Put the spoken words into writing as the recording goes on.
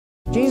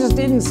Jesus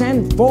didn't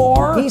send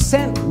four. He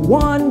sent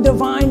one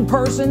divine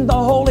person, the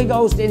Holy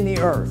Ghost, in the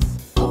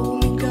earth.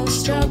 Holy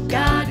Ghost of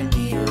God in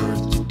the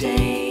earth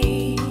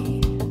today.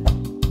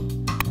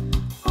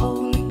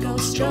 Holy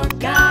Ghost of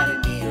God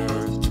in the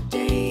earth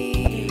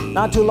today.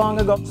 Not too long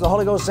ago, the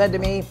Holy Ghost said to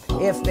me,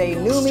 if they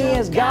knew me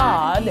as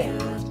God,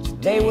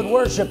 they would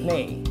worship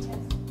me.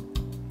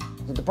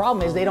 But the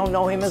problem is they don't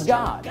know him as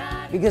God.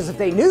 Because if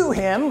they knew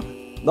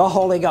him, the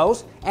Holy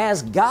Ghost,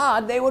 as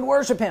God, they would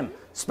worship him.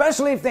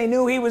 Especially if they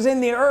knew he was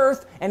in the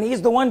earth and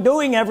he's the one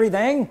doing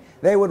everything,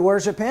 they would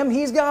worship him.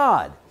 He's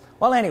God.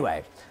 Well,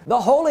 anyway, the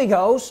Holy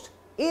Ghost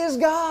is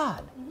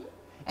God.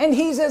 And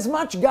he's as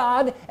much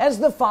God as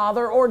the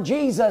Father or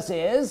Jesus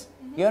is.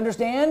 You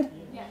understand?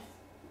 Yes.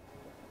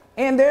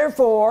 And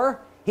therefore,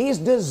 he's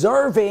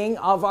deserving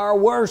of our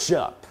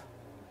worship.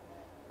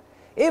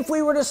 If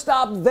we were to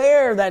stop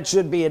there, that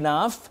should be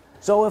enough.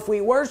 So if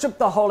we worship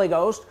the Holy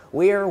Ghost,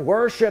 we are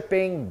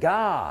worshiping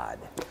God.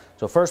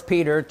 So 1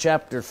 Peter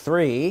chapter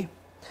 3,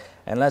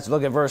 and let's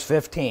look at verse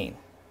 15.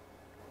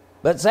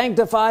 But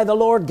sanctify the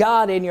Lord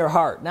God in your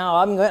heart. Now,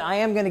 I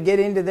am going to get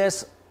into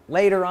this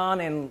later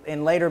on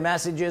in later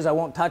messages. I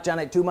won't touch on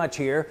it too much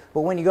here.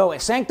 But when you go,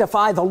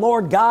 sanctify the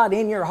Lord God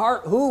in your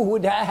heart, who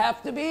would that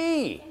have to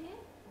be?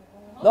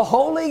 The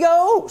Holy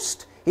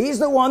Ghost. He's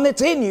the one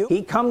that's in you.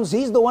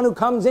 He's the one who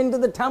comes into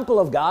the temple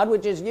of God,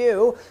 which is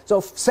you. So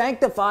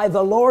sanctify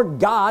the Lord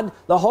God,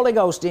 the Holy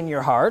Ghost, in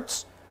your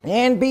hearts.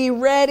 And be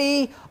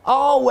ready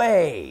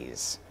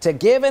always to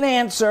give an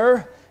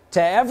answer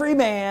to every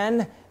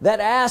man that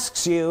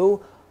asks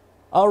you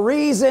a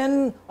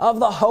reason of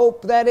the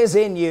hope that is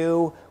in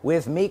you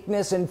with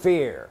meekness and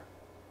fear.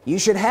 You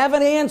should have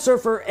an answer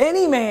for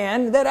any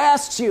man that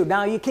asks you.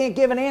 Now, you can't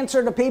give an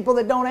answer to people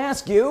that don't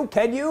ask you,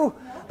 can you? No.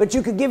 But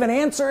you could give an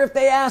answer if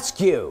they ask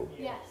you.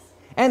 Yes.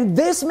 And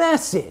this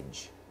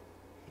message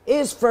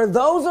is for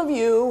those of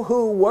you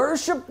who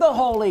worship the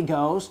Holy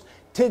Ghost,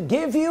 to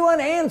give you an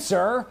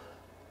answer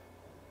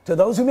to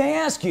those who may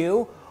ask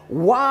you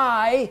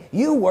why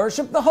you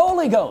worship the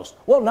Holy Ghost.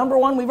 Well, number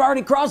one, we've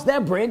already crossed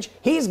that bridge.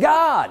 He's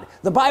God.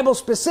 The Bible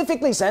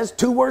specifically says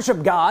to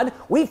worship God.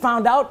 We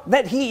found out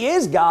that he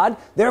is God,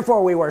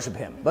 therefore we worship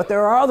him. But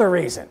there are other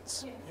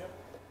reasons.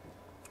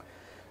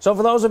 So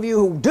for those of you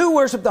who do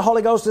worship the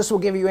Holy Ghost, this will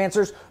give you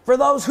answers. For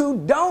those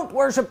who don't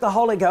worship the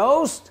Holy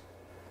Ghost,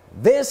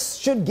 this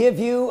should give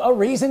you a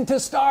reason to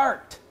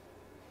start.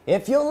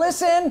 If you'll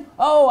listen,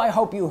 oh, I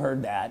hope you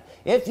heard that.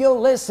 If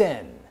you'll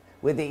listen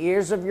with the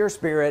ears of your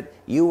spirit,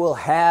 you will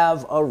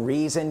have a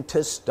reason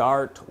to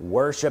start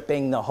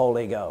worshiping the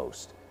Holy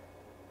Ghost.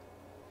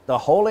 The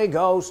Holy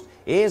Ghost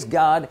is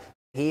God.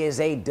 He is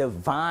a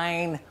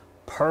divine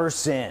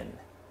person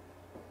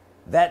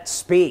that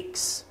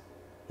speaks.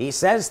 He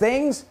says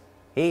things,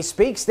 he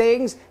speaks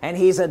things, and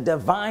he's a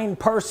divine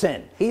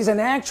person. He's an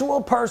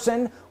actual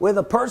person with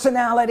a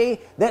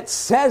personality that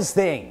says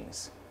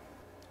things.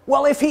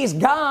 Well, if he's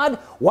God,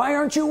 why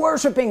aren't you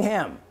worshiping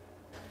him?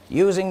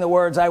 Using the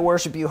words, I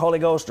worship you, Holy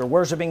Ghost, or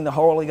worshiping the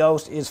Holy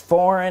Ghost is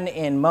foreign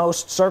in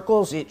most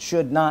circles. It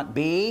should not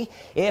be.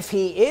 If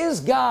he is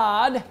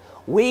God,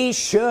 we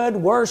should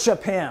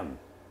worship him.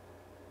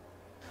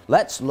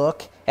 Let's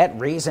look at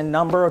reason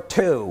number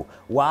 2,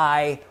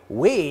 why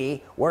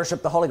we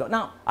worship the Holy Ghost.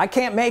 Now, I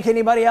can't make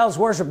anybody else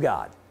worship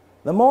God.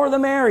 The more the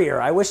merrier.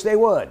 I wish they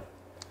would.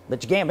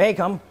 But you can't make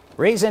them.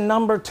 Reason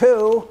number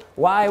 2,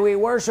 why we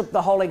worship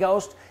the Holy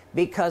Ghost,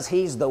 because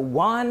he's the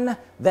one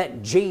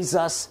that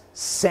Jesus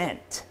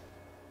sent.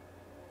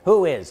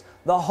 Who is?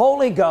 The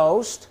Holy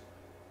Ghost,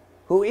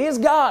 who is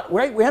God.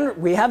 Right?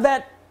 We have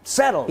that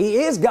settled. He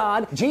is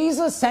God.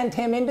 Jesus sent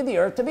him into the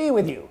earth to be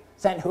with you.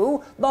 Sent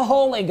who? The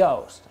Holy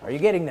Ghost. Are you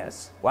getting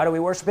this? Why do we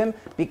worship him?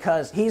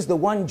 Because he's the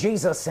one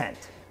Jesus sent.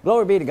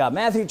 Glory be to God.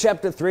 Matthew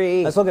chapter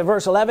 3. Let's look at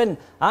verse 11.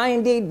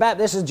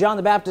 This is John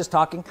the Baptist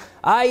talking.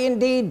 I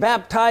indeed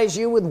baptize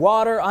you with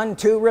water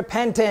unto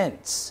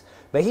repentance.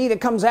 But he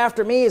that comes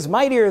after me is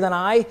mightier than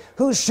I,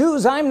 whose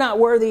shoes I'm not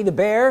worthy to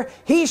bear.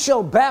 He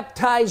shall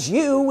baptize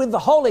you with the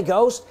Holy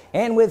Ghost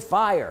and with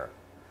fire.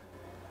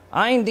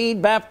 I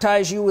indeed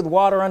baptize you with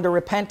water unto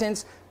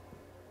repentance.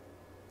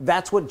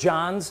 That's what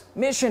John's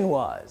mission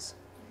was.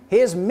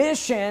 His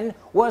mission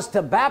was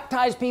to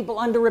baptize people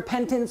unto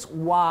repentance.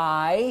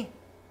 Why?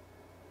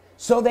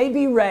 So they'd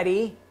be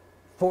ready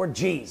for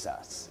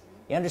Jesus.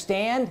 You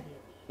understand?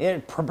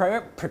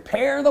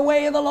 Prepare the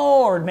way of the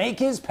Lord, make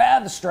his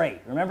path straight.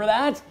 Remember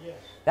that? Yes.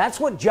 That's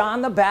what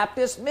John the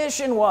Baptist's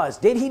mission was.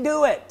 Did he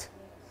do it?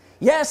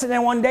 Yes, and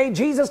then one day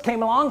Jesus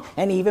came along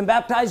and he even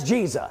baptized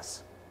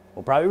Jesus.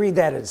 We'll probably read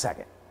that in a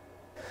second.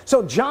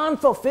 So John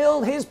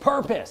fulfilled his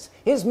purpose.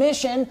 His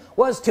mission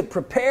was to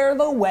prepare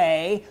the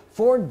way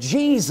for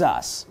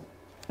Jesus.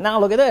 Now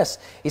look at this.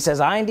 He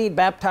says, I indeed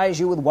baptize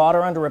you with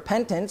water unto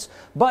repentance,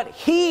 but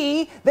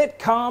he that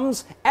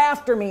comes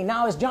after me.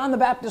 Now, is John the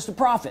Baptist a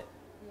prophet?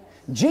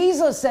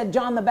 Jesus said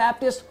John the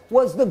Baptist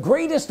was the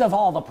greatest of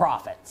all the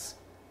prophets.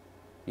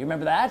 You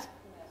remember that? Yes.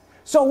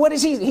 So what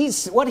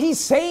is what he's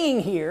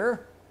saying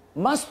here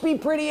must be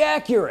pretty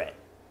accurate.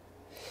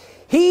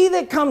 He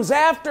that comes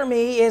after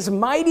me is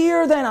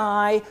mightier than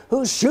I,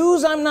 whose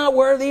shoes I'm not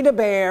worthy to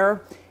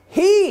bear.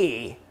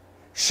 He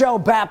shall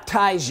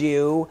baptize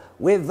you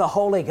with the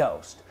Holy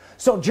Ghost.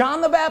 So John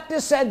the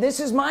Baptist said,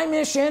 this is my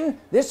mission,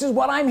 this is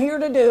what I'm here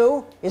to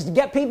do, is to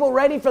get people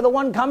ready for the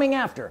one coming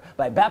after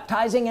by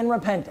baptizing in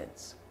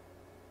repentance,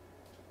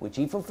 which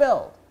he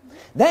fulfilled.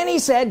 Then he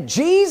said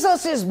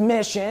Jesus's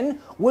mission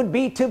would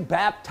be to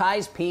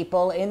baptize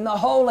people in the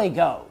Holy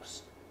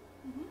Ghost.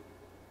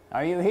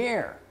 Are you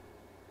here?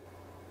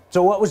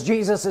 So what was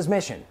Jesus's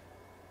mission?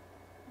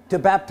 To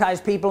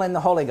baptize people in the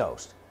Holy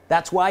Ghost.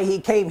 That's why he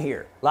came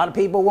here. A lot of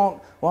people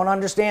won't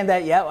understand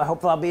that yet. I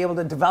hope I'll be able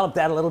to develop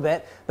that a little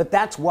bit. But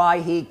that's why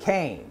he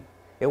came.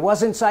 It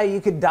wasn't so you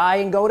could die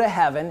and go to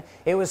heaven.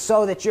 It was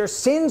so that your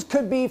sins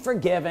could be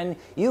forgiven.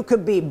 You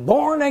could be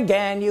born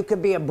again. You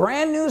could be a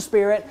brand new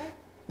spirit,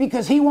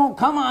 because he won't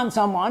come on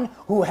someone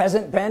who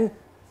hasn't been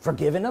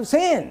forgiven of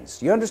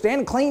sins. You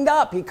understand? Cleaned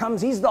up.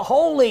 He's the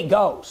Holy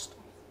Ghost.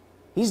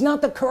 He's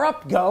not the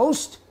corrupt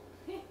ghost.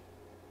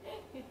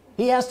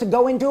 He has to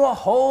go into a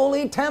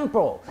holy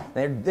temple.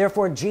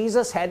 Therefore,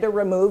 Jesus had to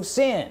remove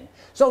sin.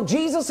 So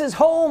Jesus'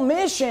 whole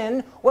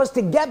mission was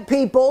to get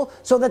people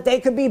so that they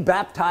could be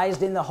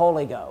baptized in the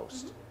Holy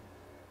Ghost.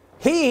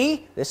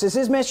 He, this is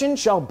his mission,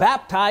 shall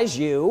baptize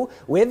you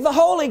with the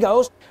Holy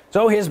Ghost.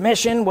 So his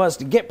mission was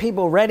to get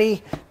people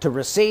ready to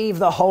receive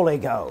the Holy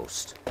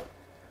Ghost.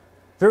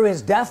 Through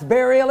his death,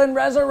 burial, and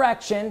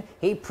resurrection,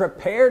 he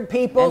prepared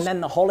people, and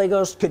then the Holy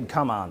Ghost could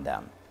come on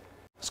them.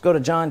 Let's go to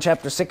John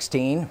chapter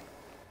 16.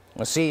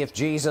 Let's see if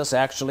Jesus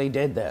actually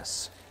did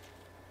this.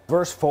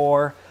 Verse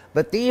 4,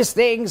 but these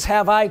things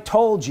have I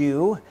told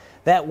you,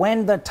 that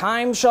when the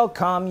time shall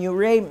come, you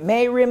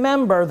may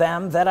remember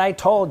them that I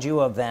told you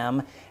of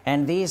them.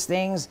 And these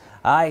things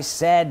I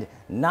said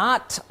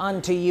not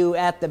unto you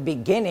at the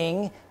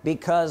beginning,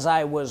 because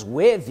I was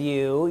with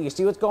you. You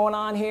see what's going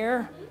on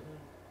here?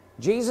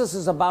 Jesus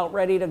is about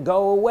ready to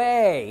go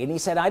away. And he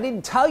said, I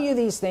didn't tell you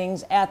these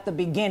things at the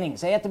beginning.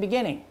 Say at the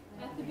beginning.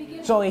 At the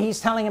beginning. So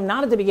he's telling him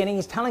not at the beginning,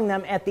 he's telling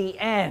them at the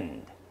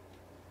end,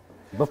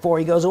 before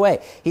he goes away.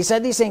 He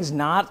said these things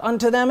not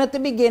unto them at the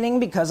beginning,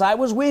 because I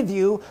was with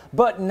you,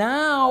 but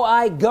now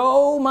I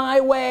go my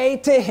way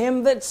to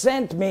him that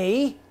sent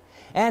me,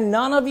 and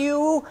none of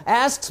you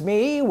asks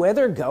me,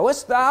 whither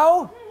goest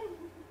thou?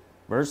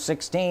 Verse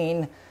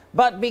 16,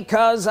 but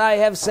because I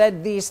have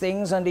said these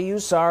things unto you,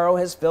 sorrow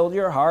has filled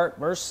your heart.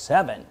 Verse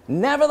 7,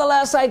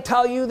 nevertheless I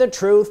tell you the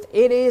truth,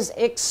 it is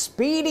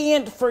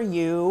expedient for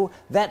you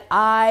that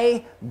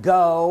I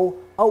go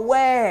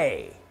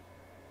away.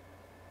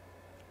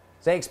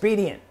 Say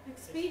expedient.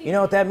 You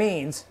know what that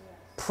means?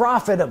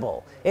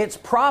 Profitable. It's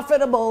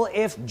profitable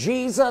if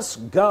Jesus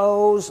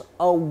goes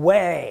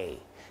away.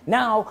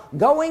 Now,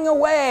 going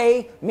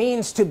away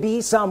means to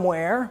be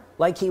somewhere,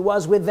 like he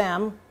was with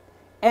them,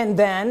 and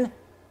then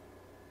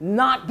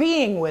not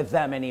being with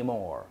them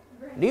anymore.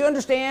 Do you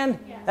understand?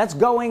 That's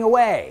going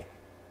away.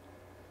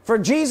 For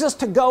Jesus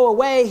to go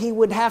away, he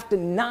would have to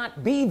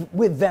not be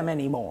with them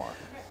anymore.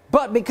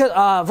 But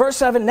because, verse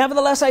 7,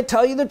 nevertheless I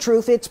tell you the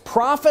truth, it's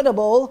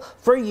profitable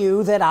for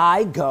you that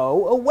I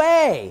go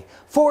away.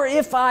 For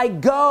if I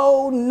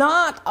go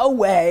not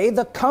away,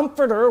 the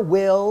Comforter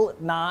will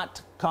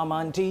not come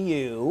unto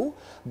you.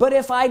 But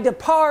if I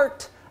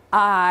depart,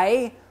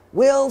 I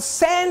will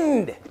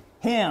send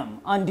him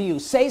unto you.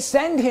 Say,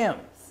 send him.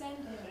 Send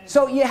him.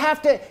 So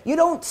you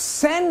don't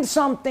send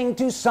something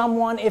to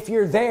someone if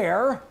you're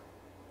there.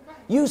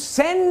 You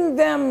send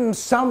them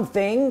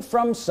something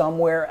from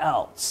somewhere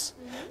else.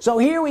 So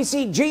here we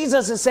see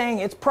Jesus is saying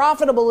it's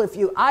profitable if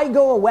I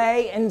go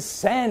away and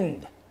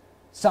send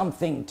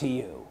something to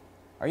you.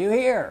 Are you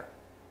here?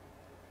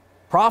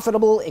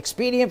 Profitable,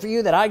 expedient for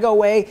you that I go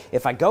away.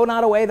 If I go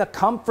not away, the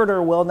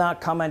Comforter will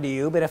not come unto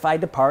you. But if I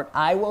depart,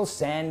 I will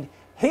send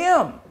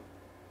him.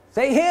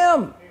 Say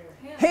him.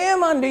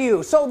 Him unto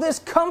you. So this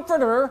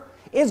Comforter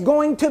is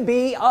going to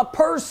be a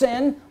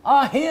person,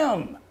 a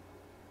him.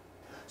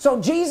 So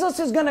Jesus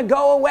is going to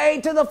go away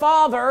to the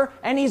Father,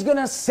 and he's going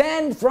to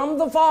send from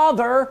the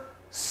Father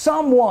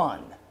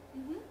someone.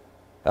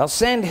 I'll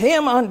send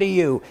him unto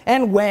you.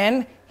 And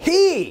when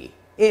he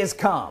is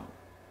come,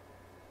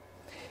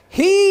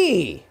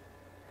 he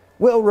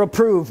will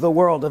reprove the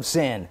world of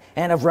sin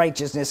and of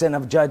righteousness and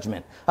of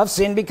judgment. Of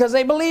sin, because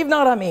they believe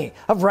not on me.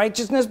 Of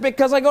righteousness,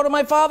 because I go to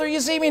my Father,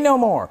 you see me no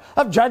more.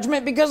 Of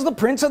judgment, because the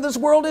prince of this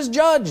world is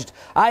judged.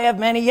 I have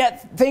many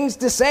yet things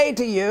to say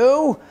to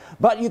you,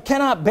 but you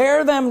cannot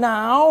bear them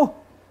now.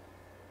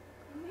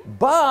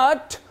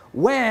 But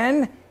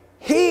when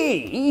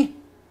he,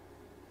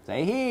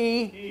 say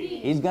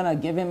he's going to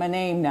give him a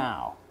name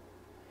now.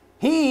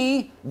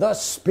 He, the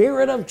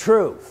Spirit of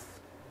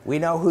truth. We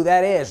know who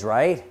that is,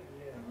 right?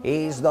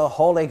 He's the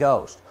Holy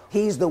Ghost.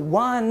 He's the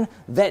one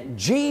that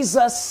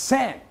Jesus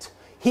sent.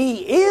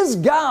 He is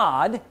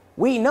God.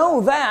 We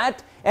know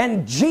that.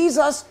 And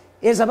Jesus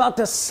is about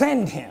to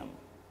send him.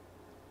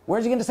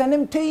 Where's he going to send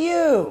him? To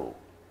you.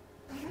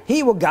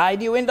 He will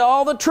guide you into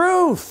all the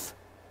truth.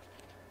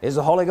 Is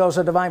the Holy Ghost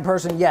a divine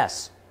person?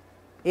 Yes.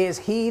 Is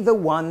he the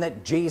one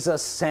that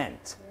Jesus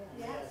sent?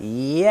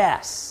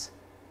 Yes.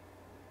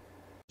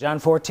 John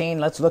 14,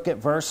 let's look at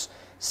verse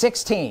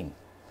 16.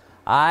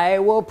 I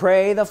will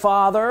pray the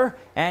Father,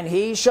 and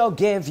he shall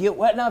give you.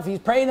 What now? If he's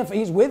praying,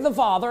 he's with the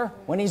Father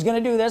when he's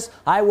going to do this.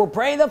 I will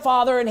pray the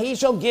Father, and he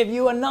shall give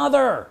you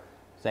another.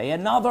 Say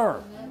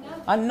another.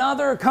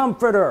 Another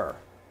comforter,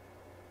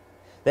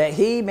 that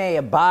he may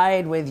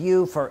abide with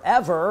you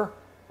forever,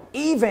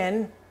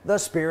 even the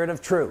Spirit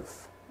of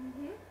truth.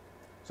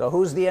 So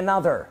who's the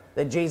another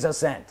that Jesus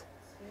sent?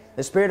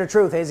 The Spirit of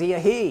truth. Is he a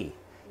he?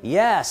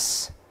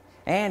 Yes.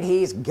 And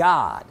he's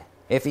God.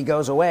 If he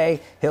goes away,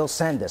 he'll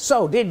send us.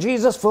 So did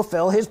Jesus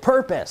fulfill his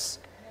purpose?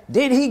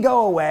 Did he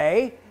go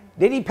away?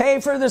 Did he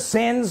pay for the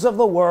sins of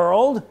the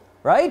world?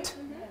 Right?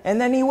 And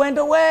then he went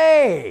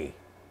away.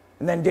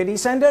 And then did he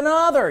send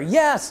another?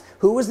 Yes.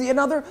 Who was the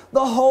another?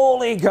 The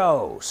Holy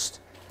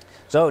Ghost.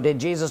 So did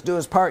Jesus do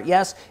his part?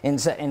 Yes. In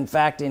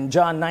fact, in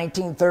John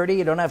 19:30,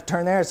 you don't have to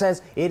turn there, it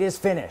says, it is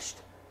finished.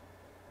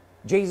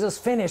 Jesus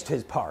finished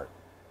his part.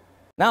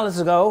 Now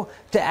let's go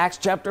to Acts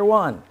chapter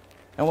 1.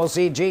 And we'll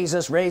see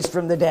Jesus raised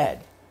from the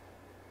dead.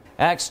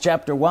 Acts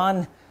chapter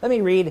 1. Let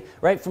me read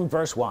right from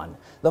verse 1.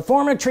 The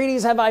former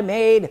treatise have I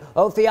made,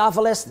 O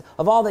Theophilus,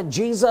 of all that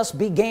Jesus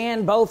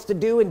began both to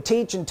do and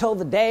teach until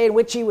the day in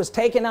which he was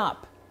taken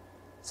up.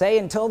 Say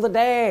until the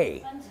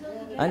day.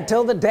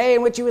 Until the day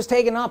in which he was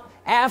taken up.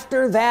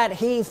 After that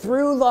he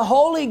through the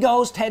Holy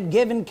Ghost had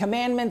given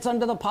commandments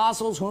unto the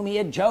apostles whom he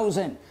had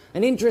chosen.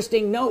 An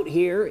interesting note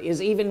here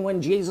is even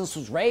when Jesus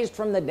was raised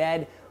from the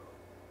dead,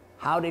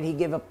 how did he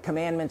give up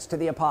commandments to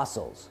the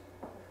apostles?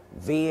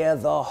 Via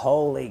the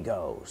Holy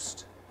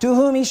Ghost, to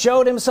whom he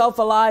showed himself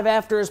alive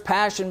after his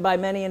passion by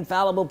many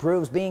infallible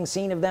proofs, being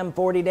seen of them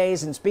 40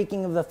 days, and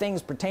speaking of the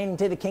things pertaining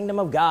to the kingdom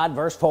of God.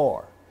 Verse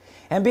 4.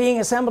 And being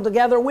assembled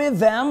together with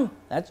them,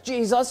 that's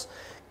Jesus,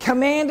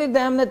 commanded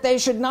them that they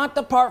should not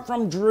depart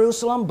from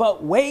Jerusalem,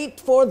 but wait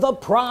for the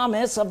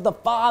promise of the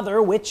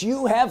Father, which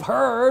you have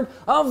heard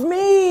of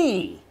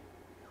me.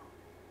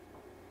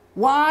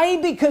 Why?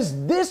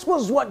 Because this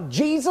was what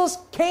Jesus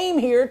came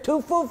here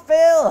to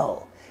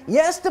fulfill.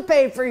 Yes, to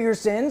pay for your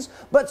sins,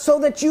 but so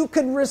that you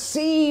could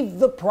receive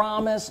the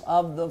promise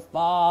of the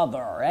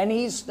Father. And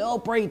he's still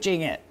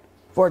preaching it.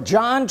 For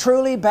John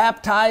truly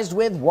baptized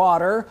with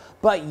water,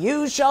 but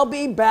you shall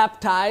be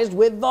baptized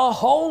with the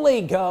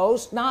Holy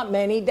Ghost not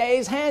many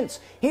days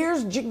hence.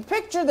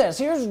 Picture this.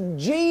 Here's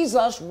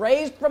Jesus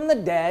raised from the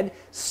dead,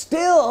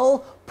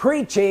 still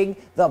preaching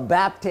the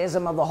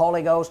baptism of the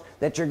Holy Ghost,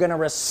 that you're going to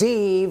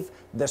receive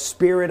the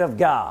Spirit of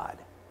God.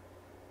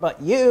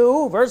 But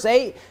you, verse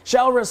 8,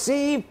 shall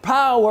receive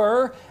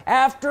power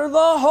after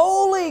the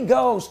Holy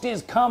Ghost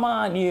is come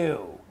on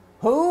you.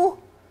 Who?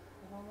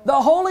 The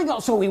Holy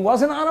Ghost. So he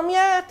wasn't on them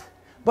yet,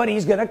 but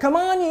he's going to come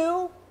on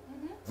you.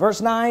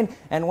 Verse 9,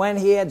 and when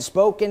he had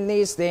spoken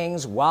these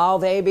things, while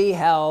they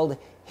beheld,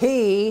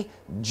 he,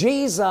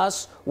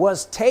 Jesus,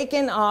 was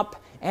taken up,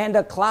 and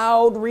a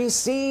cloud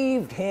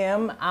received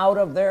him out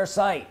of their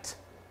sight.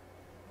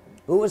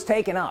 Who was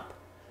taken up?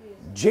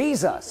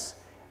 Jesus.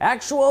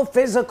 Actual,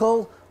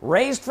 physical,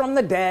 raised from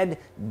the dead,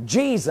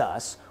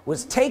 Jesus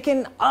was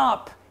taken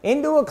up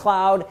into a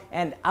cloud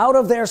and out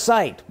of their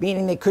sight,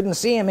 meaning they couldn't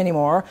see him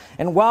anymore.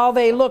 And while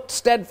they looked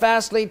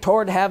steadfastly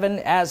toward heaven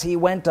as he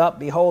went up,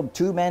 behold,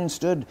 two men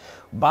stood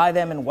by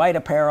them in white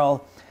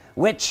apparel,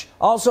 which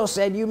also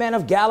said, you men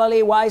of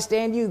Galilee, why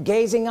stand you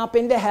gazing up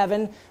into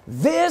heaven?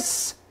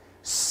 This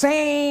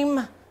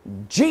same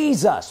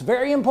Jesus,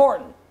 very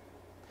important,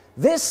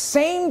 this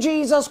same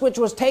Jesus which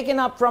was taken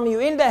up from you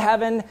into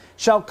heaven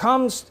shall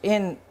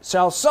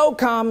so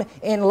come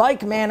in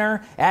like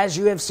manner as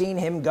you have seen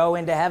him go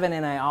into heaven.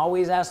 And I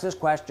always ask this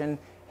question,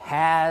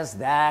 has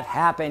that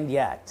happened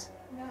yet?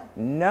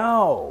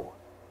 No.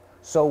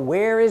 So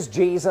where is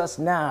Jesus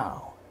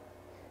now?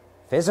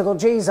 Physical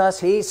Jesus,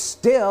 he's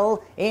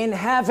still in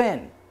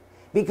heaven,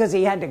 because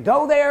he had to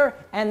go there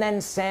and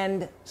then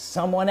send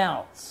someone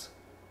else.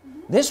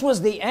 This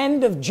was the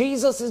end of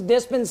Jesus'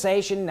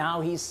 dispensation. Now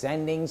he's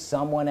sending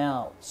someone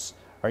else.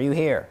 Are you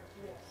here?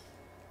 Yes.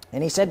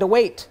 And he said to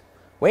wait.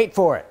 Wait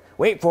for it.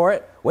 Wait for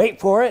it.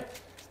 Wait for it.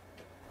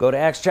 Go to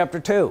Acts chapter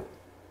 2.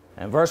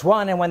 And verse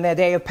 1, and when the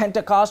day of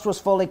Pentecost was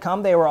fully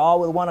come, they were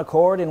all with one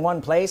accord in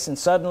one place. And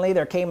suddenly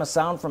there came a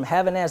sound from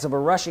heaven as of a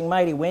rushing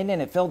mighty wind,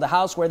 and it filled the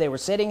house where they were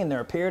sitting. And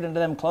there appeared unto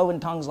them cloven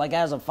tongues like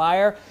as of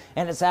fire,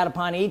 and it sat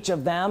upon each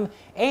of them.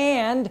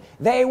 And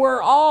they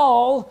were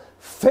all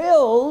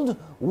filled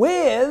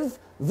with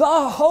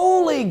the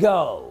Holy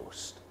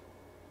Ghost.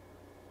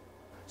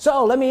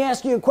 So let me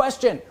ask you a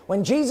question.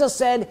 When Jesus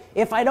said,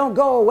 if I don't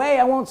go away,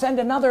 I won't send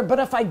another, but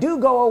if I do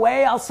go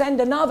away, I'll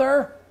send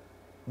another,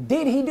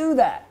 did he do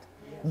that?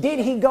 Yes. Did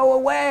he go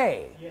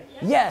away? Yes.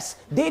 Yes.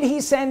 Did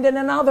he send in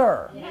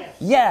another? Yes.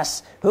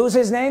 Yes. Who's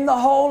his name? The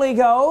Holy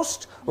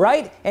Ghost,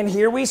 right? And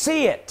here we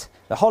see it.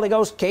 The Holy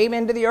Ghost came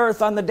into the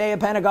earth on the day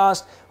of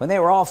Pentecost, when they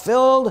were all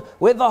filled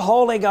with the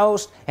Holy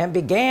Ghost and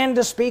began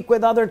to speak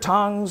with other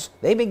tongues.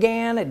 They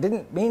began, it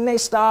didn't mean they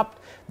stopped.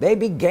 They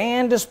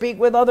began to speak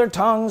with other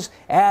tongues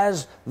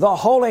as the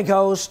Holy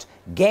Ghost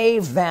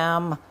gave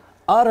them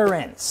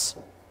utterance.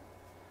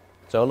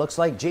 So it looks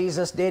like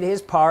Jesus did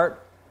his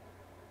part.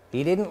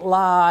 He didn't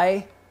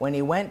lie. When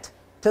he went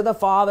to the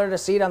Father to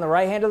seat on the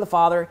right hand of the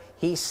Father,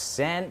 he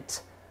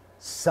sent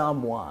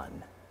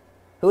someone.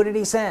 Who did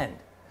he send?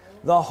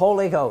 The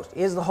Holy Ghost.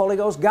 Is the Holy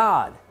Ghost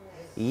God?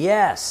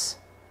 Yes.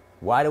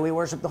 Why do we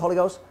worship the Holy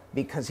Ghost?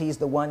 Because he's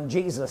the one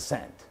Jesus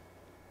sent.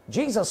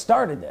 Jesus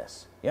started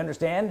this. You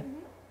understand?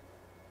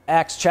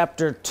 Acts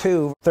chapter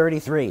 2,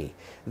 33.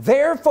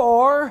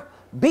 Therefore,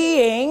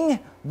 being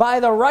by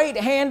the right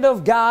hand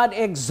of God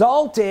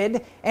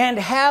exalted, and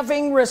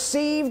having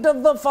received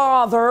of the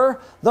Father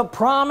the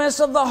promise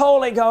of the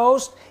Holy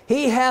Ghost,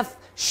 he hath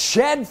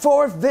shed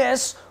forth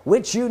this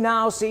which you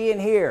now see and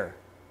hear.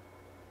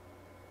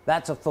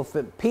 That's a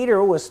fulfillment.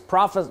 Peter was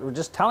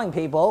just telling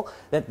people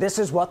that this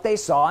is what they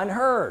saw and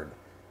heard.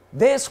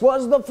 This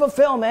was the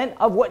fulfillment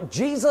of what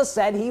Jesus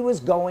said he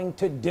was going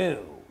to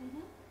do.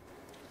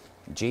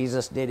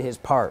 Jesus did his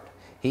part.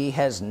 He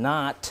has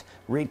not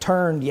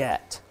returned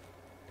yet.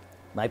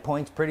 My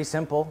point's pretty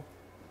simple.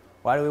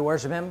 Why do we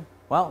worship him?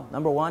 Well,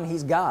 number one,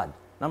 he's God.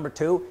 Number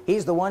two,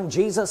 he's the one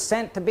Jesus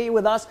sent to be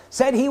with us,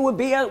 said he would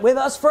be with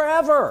us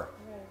forever.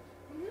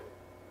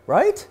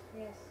 Right?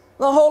 Yes.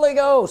 The Holy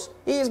Ghost,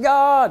 he's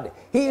God.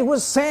 He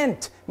was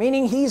sent,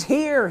 meaning he's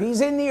here.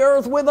 He's in the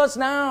earth with us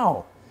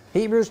now.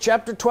 Hebrews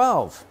chapter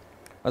 12.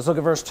 Let's look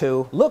at verse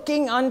 2.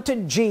 Looking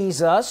unto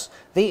Jesus,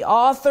 the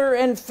author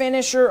and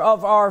finisher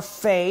of our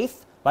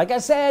faith. Like I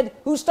said,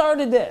 who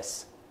started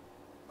this?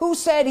 Who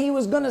said he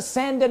was going to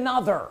send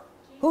another?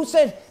 Who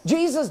said?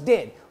 Jesus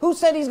did. Who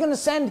said he's going to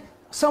send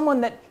someone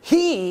that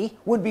he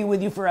would be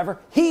with you forever?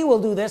 He will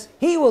do this.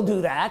 He will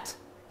do that.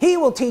 He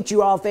will teach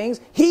you all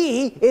things.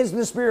 He is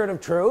the Spirit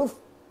of truth.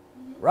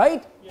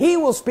 Right? He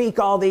will speak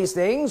all these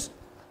things.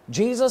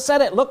 Jesus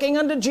said it. Looking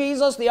unto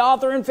Jesus, the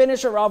author and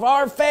finisher of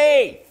our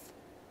faith.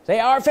 Say,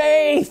 our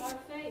faith. Our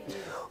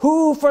faith.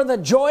 Who for the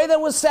joy that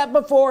was set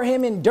before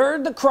him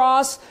endured the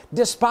cross,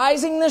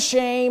 despising the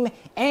shame,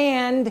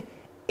 and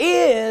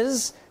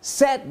is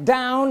set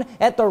down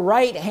at the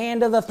right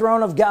hand of the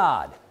throne of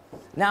God.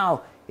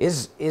 Now,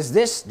 is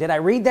this, did I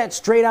read that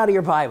straight out of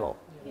your Bible?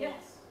 Yes.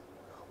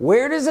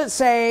 Where does it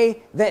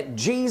say that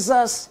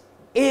Jesus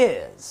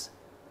is?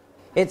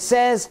 It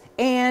says,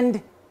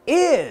 and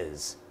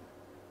is.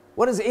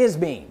 What does is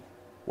mean?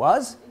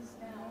 Was?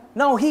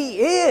 No,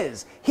 he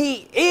is.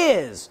 He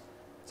is.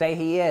 Say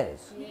he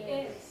is. He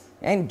is.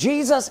 And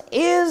Jesus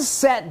is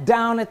set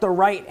down at the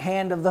right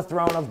hand of the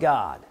throne of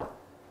God.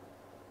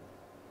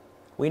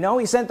 We know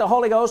he sent the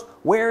Holy Ghost.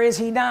 Where is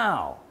he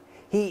now?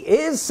 He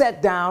is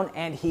set down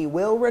and he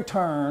will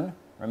return.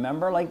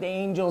 Remember, like the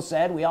angel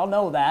said, we all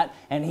know that,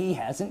 and he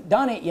hasn't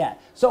done it yet.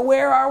 So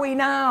where are we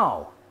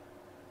now?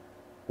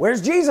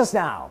 Where's Jesus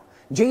now?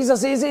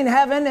 Jesus is in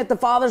heaven at the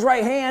Father's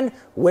right hand.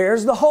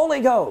 Where's the Holy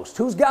Ghost?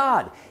 Who's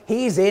God?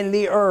 He's in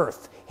the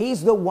earth.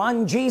 He's the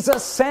one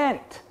Jesus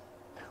sent.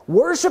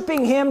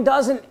 Worshiping him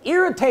doesn't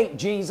irritate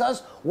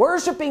Jesus.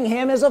 Worshiping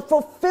him is a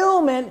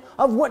fulfillment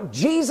of what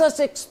Jesus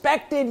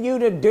expected you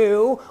to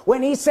do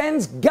when he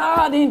sends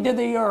God into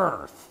the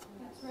earth.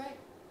 That's right.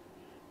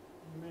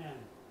 Amen.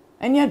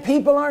 And yet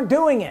people aren't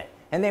doing it,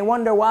 and they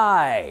wonder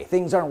why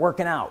things aren't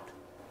working out.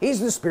 He's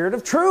the Spirit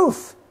of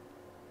truth.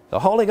 The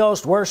Holy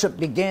Ghost worship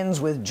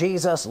begins with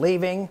Jesus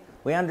leaving.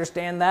 We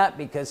understand that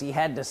because he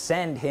had to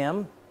send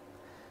him.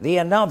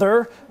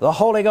 The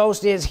Holy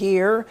Ghost is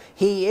here.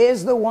 He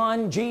is the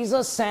one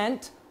Jesus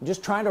sent. I'm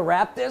just trying to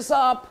wrap this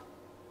up.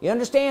 You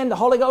understand? The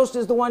Holy Ghost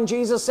is the one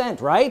Jesus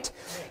sent, right?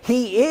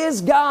 He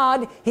is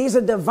God. He's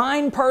a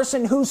divine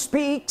person who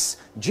speaks.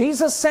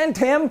 Jesus sent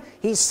him.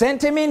 He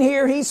sent him in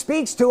here. He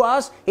speaks to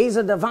us. He's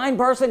a divine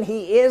person.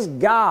 He is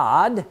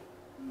God.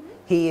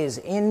 He is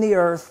in the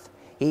earth.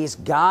 He's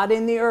God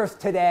in the earth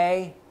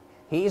today.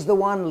 He's the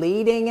one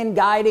leading and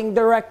guiding,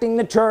 directing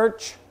the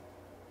church.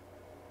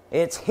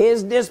 It's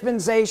his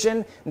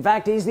dispensation. In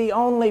fact, he's the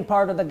only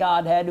part of the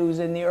Godhead who's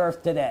in the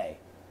earth today.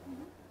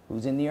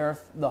 Who's in the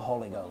earth? The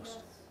Holy Ghost.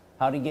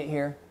 How did he get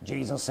here?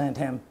 Jesus sent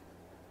him.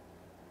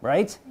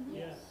 Right?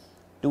 Yes.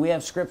 Do we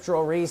have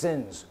scriptural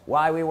reasons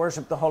why we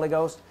worship the Holy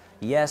Ghost?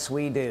 Yes,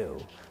 we do.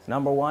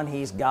 Number one,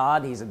 he's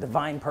God. He's a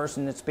divine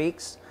person that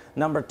speaks.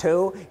 Number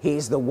two,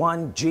 he's the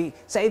one.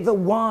 Say the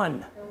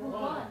one. The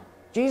one.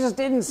 Jesus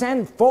didn't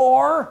send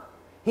four.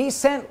 He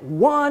sent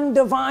one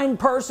divine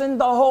person,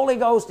 the Holy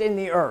Ghost, in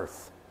the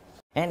earth.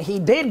 And he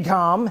did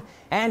come,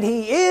 and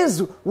he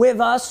is with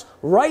us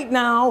right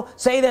now.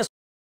 Say this,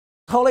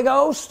 Holy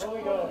Ghost,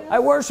 Holy Ghost. I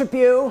worship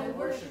you.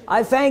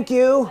 I thank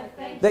you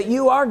that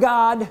you are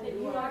God,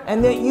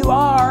 and that you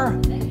are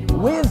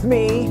with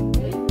me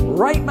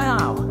right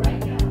now,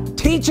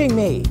 teaching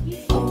me,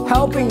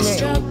 helping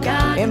me,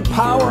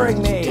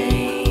 empowering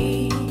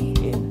me.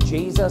 In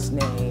Jesus'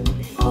 name,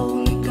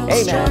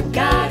 amen.